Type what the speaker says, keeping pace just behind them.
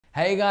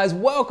Hey guys,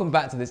 welcome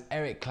back to this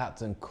Eric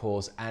Clapton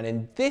course, and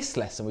in this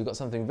lesson we've got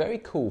something very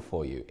cool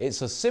for you.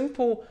 It's a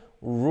simple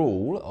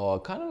rule, or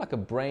kind of like a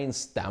brain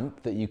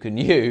stamp that you can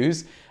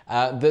use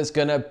that's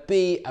going to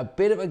be a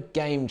bit of a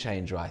game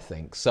changer, I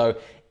think. So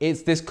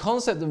it's this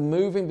concept of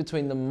moving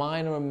between the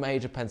minor and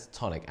major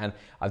pentatonic, and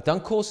I've done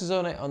courses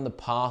on it on the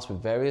past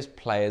with various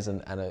players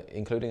and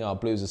including our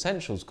Blues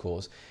Essentials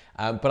course,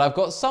 but I've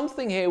got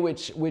something here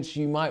which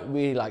you might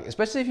really like,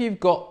 especially if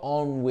you've got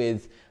on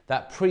with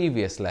that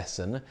previous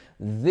lesson.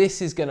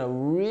 This is going to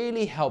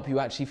really help you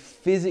actually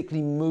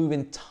physically move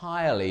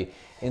entirely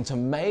into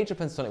major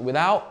pentatonic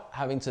without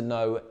having to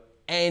know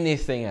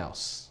anything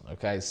else.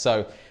 Okay,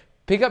 so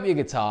pick up your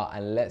guitar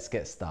and let's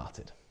get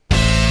started.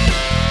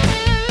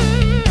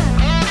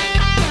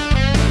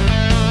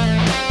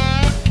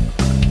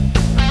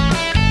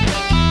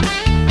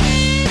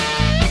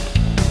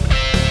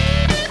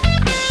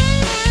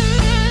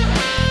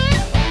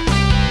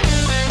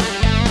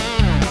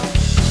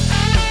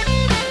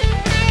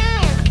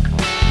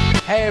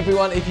 Hey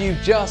everyone, if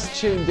you've just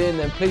tuned in,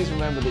 then please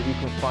remember that you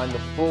can find the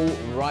full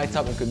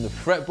write-up, including the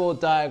fretboard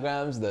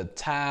diagrams, the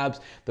tabs,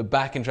 the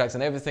backing tracks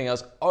and everything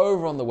else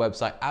over on the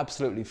website,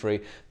 absolutely free.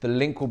 The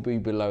link will be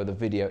below the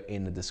video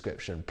in the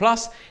description.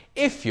 Plus,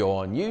 if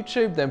you're on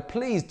YouTube, then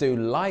please do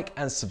like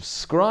and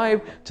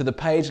subscribe to the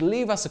page.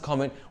 Leave us a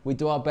comment. We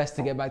do our best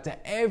to get back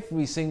to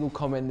every single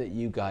comment that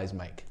you guys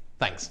make.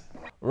 Thanks.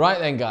 Right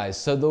then guys,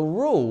 so the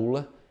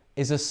rule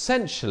is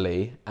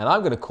essentially, and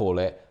I'm going to call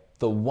it,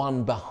 the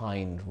one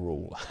behind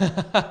rule,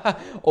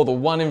 or the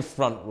one in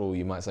front rule,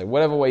 you might say,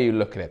 whatever way you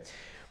look at it.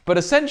 But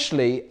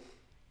essentially,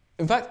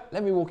 in fact,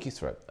 let me walk you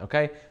through it,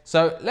 okay?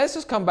 So let's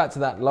just come back to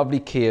that lovely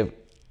key of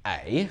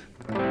A,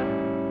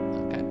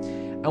 okay?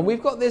 And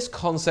we've got this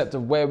concept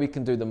of where we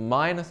can do the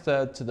minor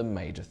third to the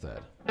major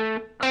third.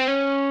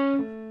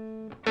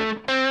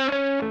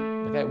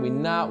 Okay, we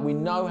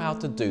know how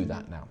to do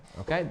that now,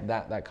 okay?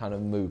 That kind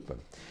of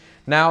movement.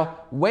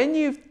 Now, when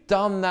you've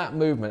done that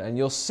movement and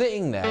you're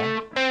sitting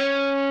there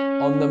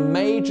on the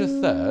major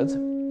third,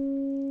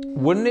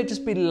 wouldn't it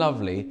just be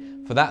lovely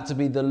for that to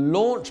be the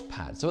launch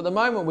pad? So at the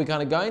moment we're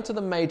kind of going to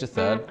the major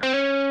third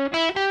and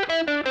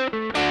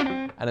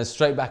then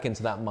straight back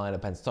into that minor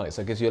pentatonic.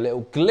 So it gives you a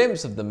little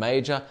glimpse of the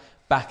major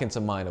back into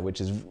minor,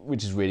 which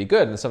is really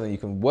good and something you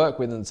can work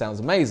with and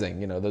sounds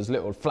amazing. You know, those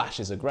little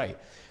flashes are great.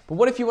 But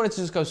what if you wanted to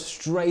just go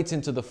straight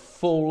into the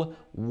full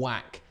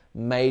whack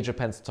major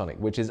pentatonic,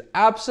 which is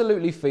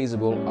absolutely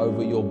feasible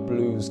over your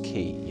blues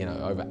key. You know,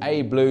 over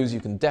A blues, you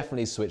can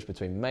definitely switch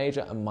between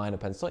major and minor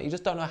pentatonic. You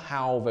just don't know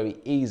how very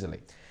easily.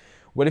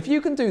 Well, if you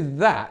can do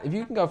that, if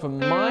you can go from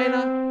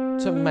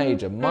minor to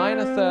major,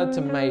 minor third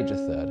to major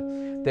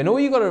third, then all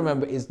you got to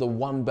remember is the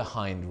one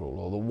behind rule,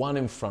 or the one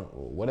in front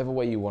rule, whatever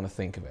way you want to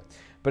think of it.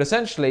 But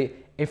essentially,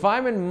 if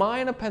I'm in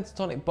minor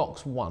pentatonic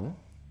box 1,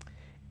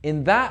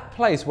 in that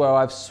place where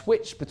I've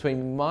switched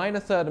between minor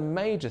third and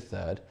major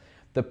third,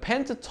 the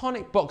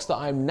pentatonic box that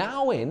I'm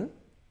now in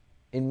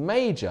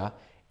major,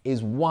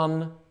 is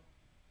 1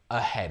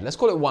 ahead. Let's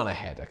call it 1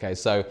 ahead, okay?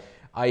 So,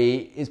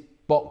 i.e. it's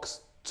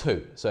box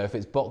 2. So if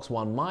it's box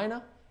 1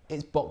 minor,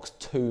 it's box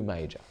 2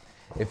 major.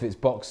 If it's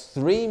box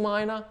 3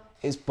 minor,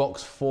 it's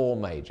box 4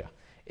 major.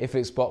 If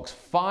it's box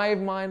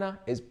 5 minor,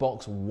 it's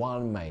box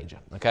 1 major,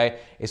 okay?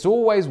 It's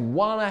always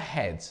 1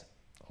 ahead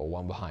or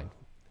 1 behind.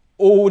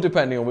 All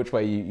depending on which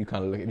way you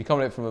kind of look. If you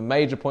come at it from a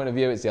major point of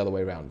view, it's the other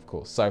way around, of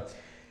course. So,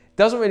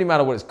 doesn't really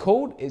matter what it's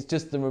called, it's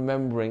just the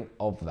remembering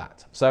of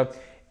that. So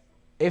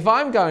if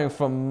I'm going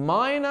from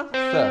minor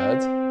third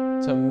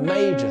to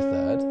major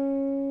third,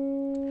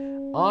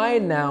 I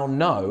now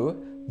know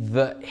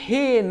that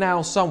here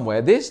now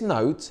somewhere, this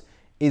note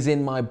is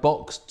in my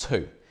box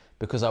 2,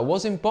 because I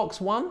was in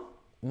box 1,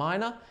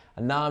 minor,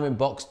 and now I'm in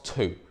box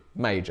 2,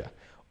 major.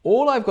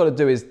 All I've got to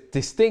do is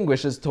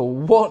distinguish as to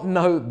what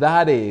note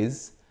that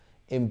is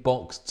in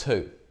box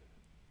 2,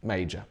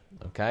 major,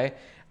 okay?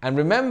 And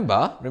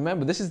remember,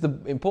 this is the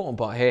important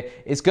part here,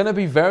 it's going to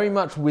be very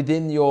much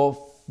within your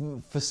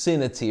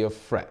vicinity of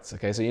frets,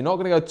 okay? So you're not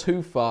going to go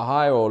too far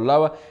higher or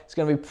lower, it's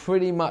going to be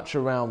pretty much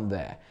around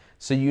there.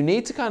 So you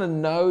need to kind of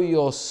know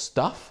your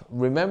stuff,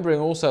 remembering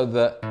also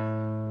that,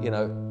 you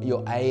know,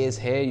 your A is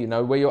here, you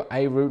know where your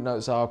A root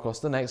notes are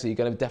across the neck, so you're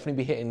going to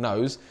definitely be hitting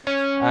those.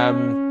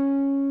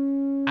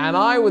 And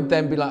I would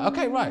then be like,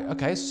 okay, right,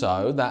 okay,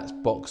 so that's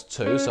box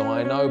 2, so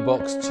I know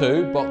box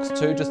 2,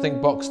 just think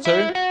box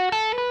 2.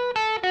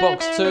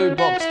 Box 2,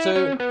 box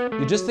 2.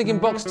 You're just thinking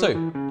box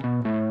 2.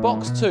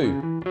 Box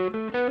 2.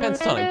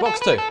 Pentatonic, box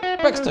 2.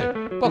 Box 2.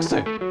 Box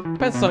 2.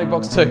 Pentatonic,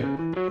 box 2.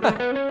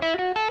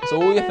 That's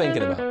all you're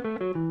thinking about.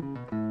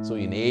 That's all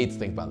you need to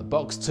think about. The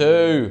box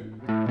 2.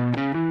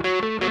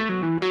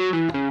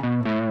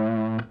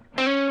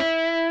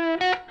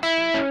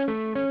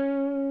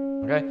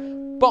 Okay?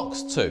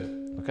 Box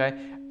 2. Okay?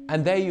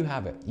 And there you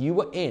have it. You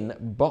were in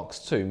box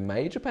 2,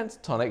 major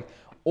pentatonic,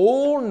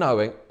 all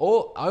knowing,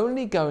 or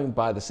only going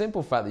by the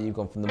simple fact that you've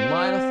gone from the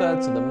minor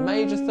third to the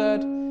major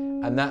third,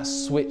 and that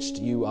switched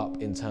you up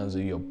in terms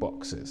of your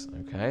boxes,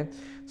 okay?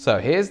 So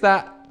here's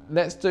that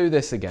let's do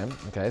this again.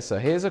 Okay, so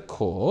here's a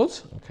chord.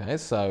 Okay,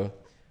 so,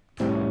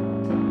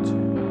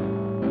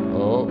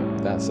 oh,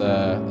 that's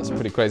a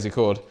pretty crazy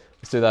chord.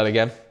 Let's do that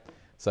again.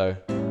 So,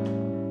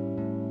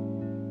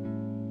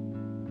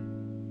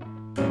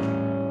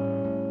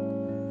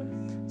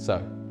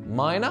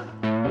 minor.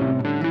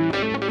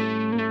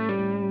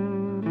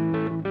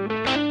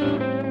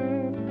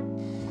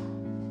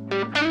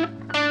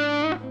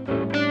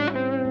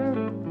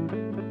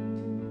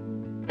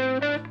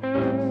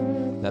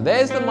 Now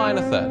there's the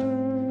minor third.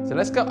 So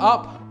let's go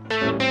up.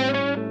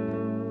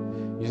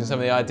 Using some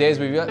of the ideas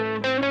we've got.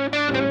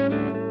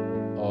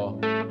 Or.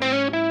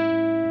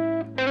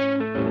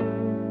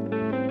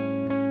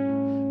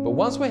 But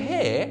once we're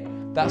here,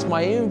 that's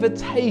my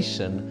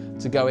invitation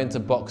to go into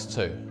box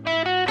 2.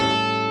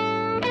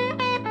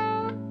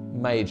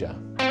 Major.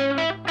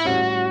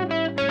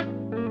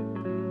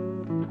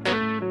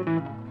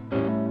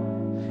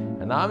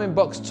 And now I'm in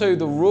box 2,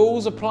 the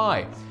rules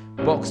apply.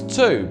 Box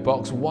 2,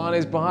 box 1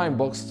 is behind,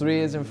 box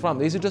 3 is in front.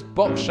 These are just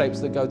box shapes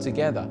that go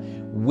together.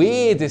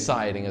 We're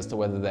deciding as to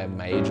whether they're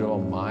major or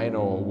minor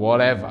or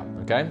whatever,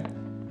 okay?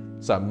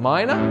 So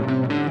minor,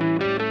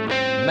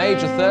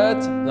 major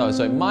third,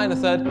 minor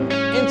third,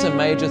 into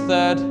major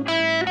third,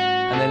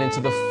 and then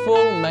into the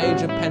full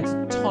major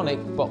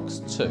pentatonic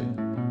box 2.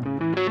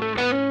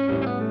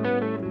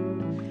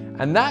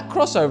 And that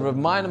crossover of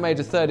minor,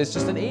 major, third is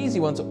just an easy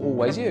one to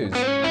always use.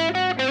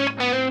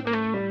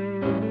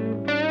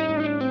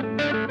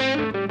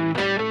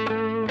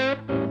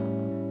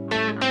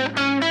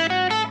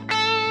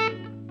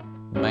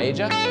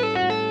 Major.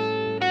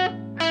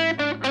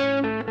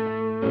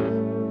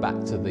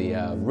 Back to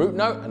the root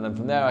note, and then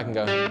from there I can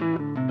go.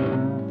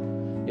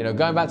 You know,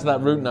 going back to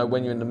that root note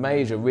when you're in the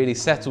major really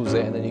settles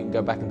it, and then you can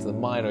go back into the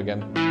minor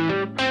again.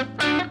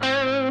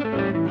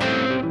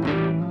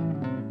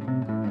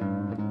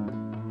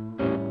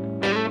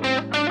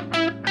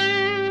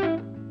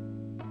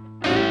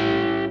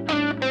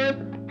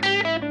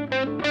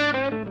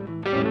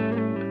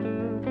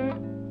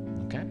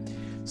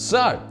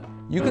 So,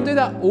 you can do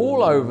that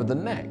all over the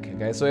neck,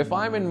 okay? So if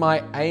I'm in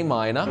my A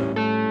minor,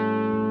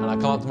 and I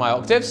come up to my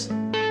octaves,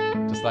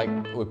 just like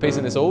we're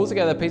piecing this all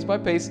together piece by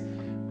piece,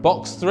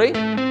 box 3,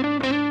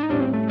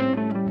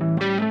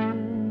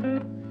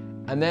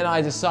 and then I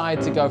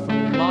decide to go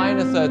from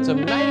minor third to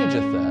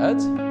major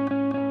third,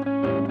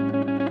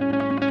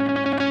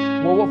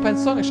 well, what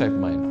pentatonic shape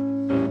am I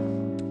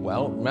in?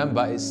 Well,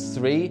 remember, it's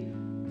 3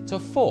 to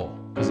 4,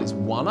 because it's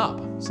 1 up,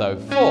 so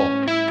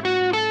 4.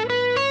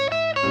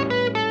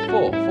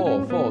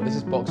 4. This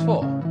is box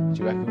 4. Do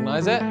you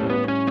recognize it?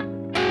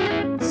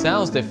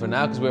 Sounds different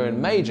now because we're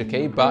in major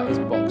key, but it's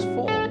box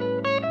 4.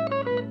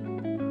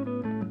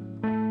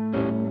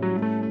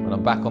 When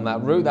I'm back on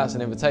that root, that's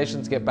an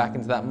invitation to get back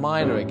into that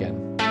minor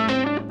again.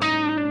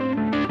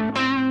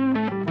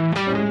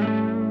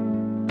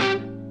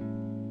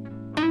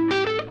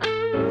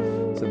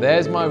 So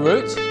there's my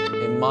root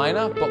in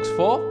minor, box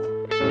 4.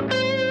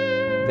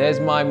 There's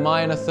my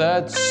minor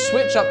third,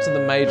 switch up to the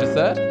major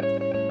third.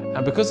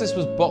 And because this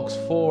was box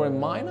 4 in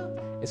minor,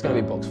 it's going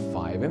to be box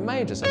 5 in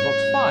major, so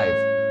box 5.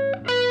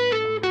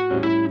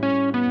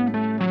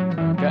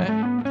 Okay?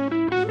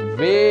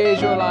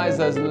 Visualize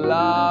those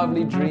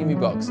lovely dreamy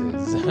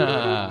boxes.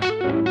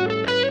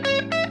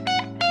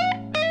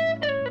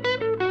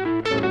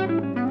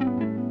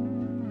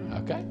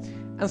 Okay?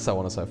 And so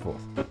on and so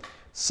forth.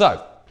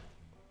 So,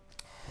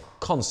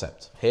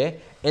 concept here.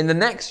 In the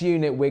next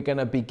unit, I'm going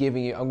to give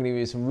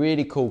you some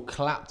really cool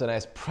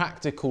Clapton-esque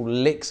practical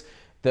licks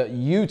that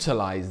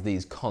utilize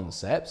these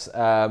concepts,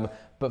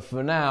 but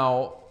for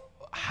now,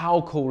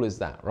 how cool is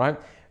that, right?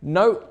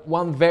 Note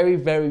one very,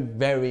 very,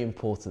 very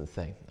important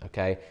thing,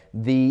 okay?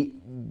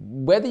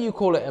 Whether you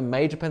call it a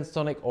major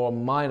pentatonic or a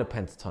minor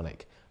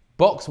pentatonic,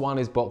 box 1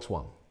 is box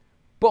 1.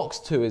 Box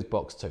 2 is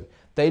box 2.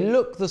 They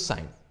look the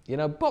same. You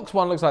know, box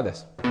 1 looks like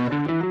this.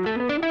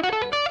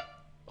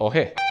 Or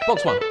here,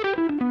 box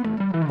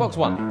 1. Box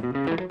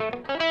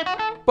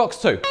 1. Box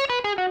 2.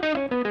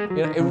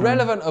 You know,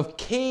 irrelevant of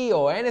key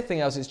or anything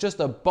else, it's just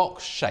a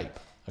box shape,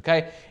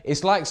 okay?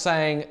 It's like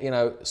saying, you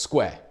know,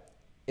 square.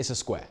 It's a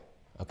square,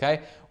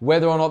 okay?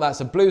 Whether or not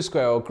that's a blue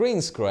square or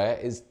green square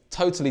is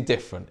totally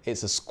different.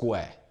 It's a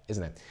square,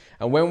 isn't it?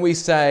 And when we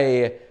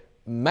say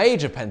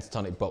major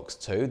pentatonic box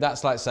 2,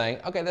 that's like saying,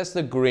 okay, that's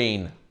the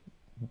green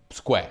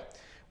square.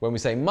 When we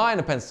say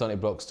minor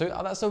pentatonic box 2,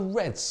 oh, that's a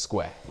red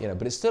square, you know,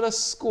 but it's still a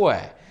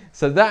square.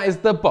 So that is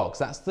the box,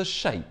 that's the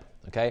shape,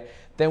 okay?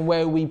 Then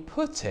where we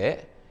put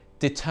it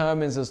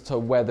determines as to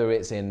whether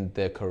it's in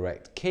the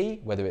correct key,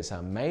 whether it's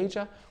a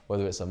major,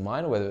 whether it's a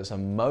minor, whether it's a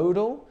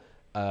modal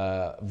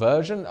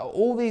version.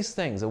 All these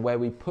things are where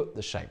we put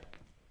the shape.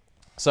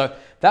 So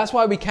that's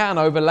why we can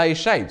overlay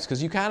shapes,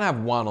 because you can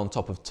have 1 on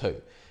top of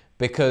 2,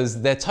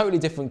 because they're totally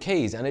different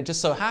keys. And it just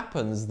so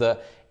happens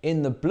that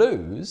in the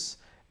blues,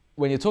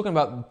 when you're talking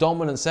about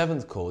dominant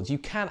 7th chords, you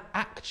can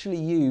actually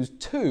use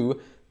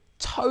 2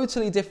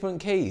 totally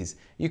different keys.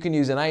 You can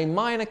use an A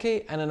minor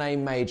key and an A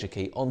major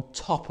key on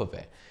top of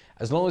it,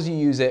 as long as you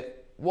use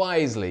it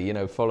wisely, you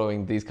know,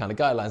 following these kind of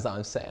guidelines that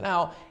I'm setting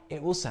out,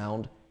 it will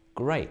sound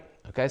great.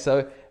 Okay,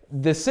 so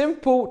the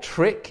simple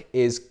trick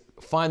is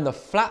find the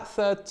flat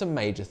third to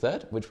major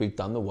third, which we've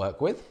done the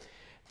work with.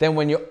 Then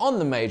when you're on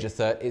the major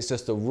third, it's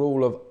just a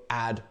rule of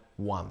add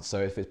 1. So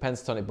if it's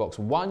pentatonic box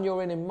 1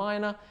 you're in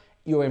minor,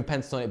 you're in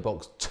pentatonic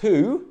box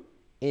 2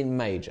 in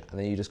major. And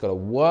then you just got to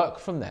work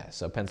from there.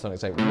 So pentatonic,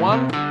 say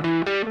 1,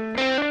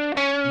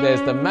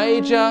 there's the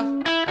major,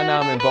 and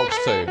now I'm in box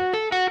 2.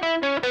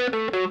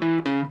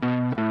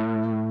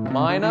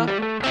 Minor,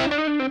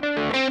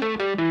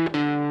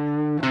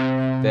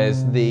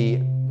 there's the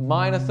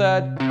minor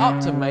third, up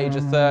to major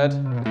third,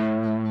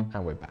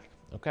 and we're back,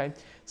 okay?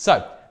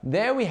 So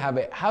there we have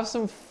it. Have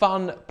some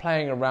fun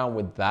playing around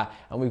with that,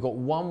 and we've got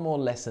one more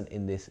lesson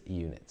in this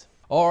unit.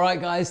 All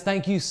right, guys,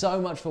 thank you so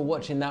much for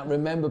watching that.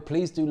 Remember,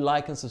 please do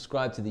like and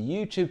subscribe to the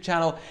YouTube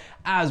channel,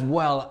 as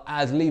well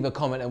as leave a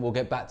comment, and we'll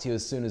get back to you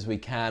as soon as we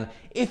can.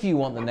 If you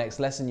want the next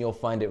lesson, you'll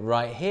find it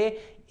right here.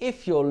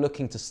 If you're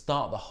looking to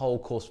start the whole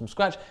course from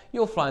scratch,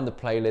 you'll find the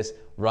playlist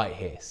right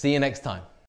here. See you next time.